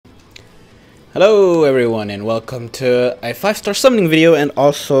Hello everyone and welcome to a 5-star summoning video and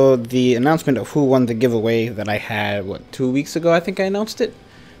also the announcement of who won the giveaway that I had, 2 weeks ago I think I announced it.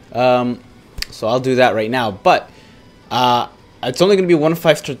 So I'll do that right now, but it's only going to be one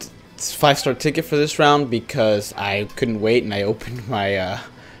 5-star ticket for this round because I couldn't wait and I opened my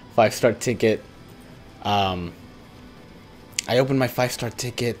 5-star ticket. I opened my 5-star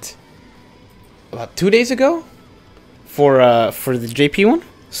ticket about 2 days ago for the JP one,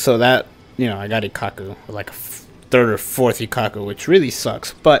 so that, you know, I got Ikaku, like a third or fourth Ikaku, which really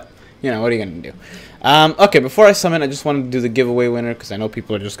sucks, but, you know, what are you going to do? Okay, before I summon, I just wanted to do the giveaway winner, because I know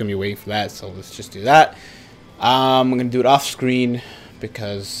people are just going to be waiting for that, so let's just do that. I'm going to do it off screen,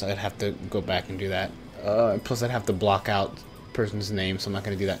 because I'd have to go back and do that. Plus, I'd have to block out the person's name, so I'm not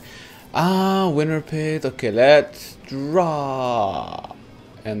going to do that. Winner picked. Okay, let's draw.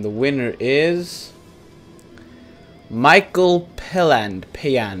 And the winner is Michael Pelland.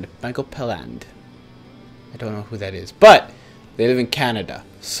 Michael Pelland. I don't know who that is, but they live in Canada.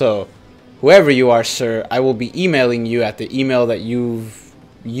 So, whoever you are, sir, I will be emailing you at the email that you've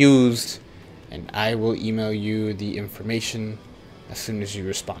used, and I will email you the information as soon as you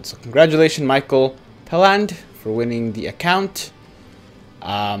respond. So, congratulations, Michael Pelland, for winning the account.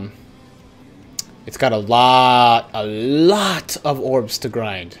 It's got a lot of orbs to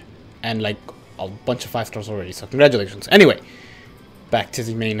grind, and like a bunch of 5 stars already, so congratulations. Anyway, back to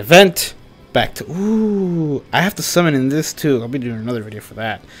the main event. Back to, ooh, I have to summon in this too. I'll be doing another video for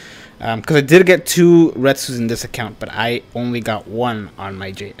that. Because I did get 2 Retsus in this account, but I only got 1 on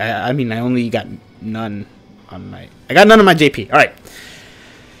my I only got none on my, I got none on my JP. Alright.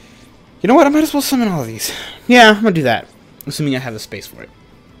 You know what, I might as well summon all of these. Yeah, I'm gonna do that, assuming I have the space for it.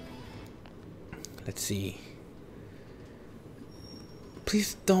 Let's see.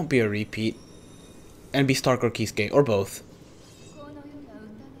 Please don't be a repeat. And be Stark or Kisuke, or both.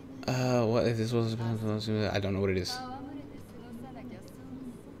 What if this was... I don't know what it is.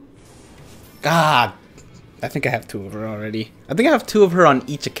 God! I think I have 2 of her already. I think I have 2 of her on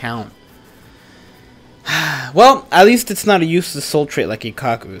each account. Well, at least it's not a useless soul trait like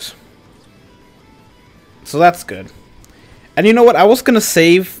Ikaku's. So that's good. And you know what? I was going to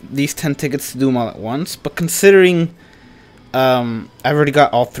save these 10 tickets to do them all at once, but considering I've already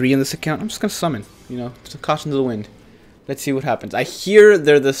got all 3 in this account, I'm just going to summon. You know, just a caution to the wind. Let's see what happens. I hear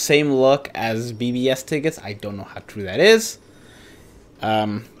they're the same look as BBS tickets. I don't know how true that is.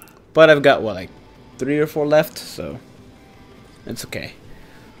 But I've got, what, like 3 or 4 left, so it's okay.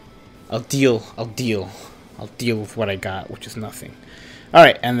 I'll deal with what I got, which is nothing.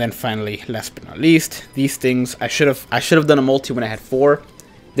 Alright, and then finally, last but not least, these things. I should have done a multi when I had 4.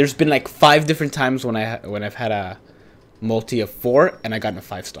 There's been like 5 different times when I've had a multi of 4 and I got a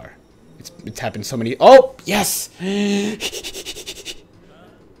 5-star. It's happened so many. Oh yes. Which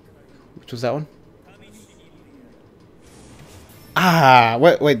was that one? Ah,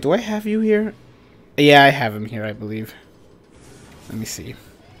 wait. Do I have you here? Yeah, I have him here, I believe. Let me see.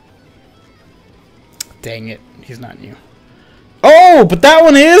 Dang it, he's not new. Oh, but that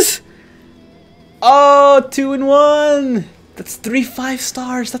one is. Oh, 2 in 1. That's 3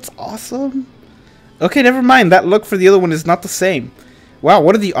 5-stars. That's awesome. Okay, never mind. That look for the other one is not the same. Wow,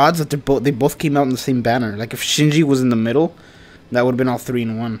 what are the odds that they both came out in the same banner? Like if Shinji was in the middle, that would have been all 3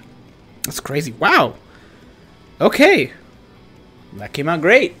 in 1. That's crazy. Wow. Okay. That came out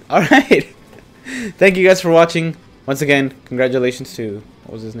great. Alright. Thank you guys for watching. Once again, congratulations to,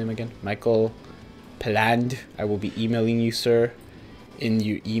 what was his name again? Michael Pelland. I will be emailing you, sir, in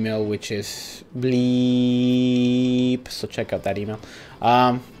your email, which is bleep. So check out that email.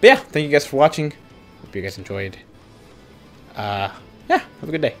 But yeah, thank you guys for watching. Hope you guys enjoyed. Yeah, have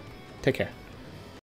a good day. Take care.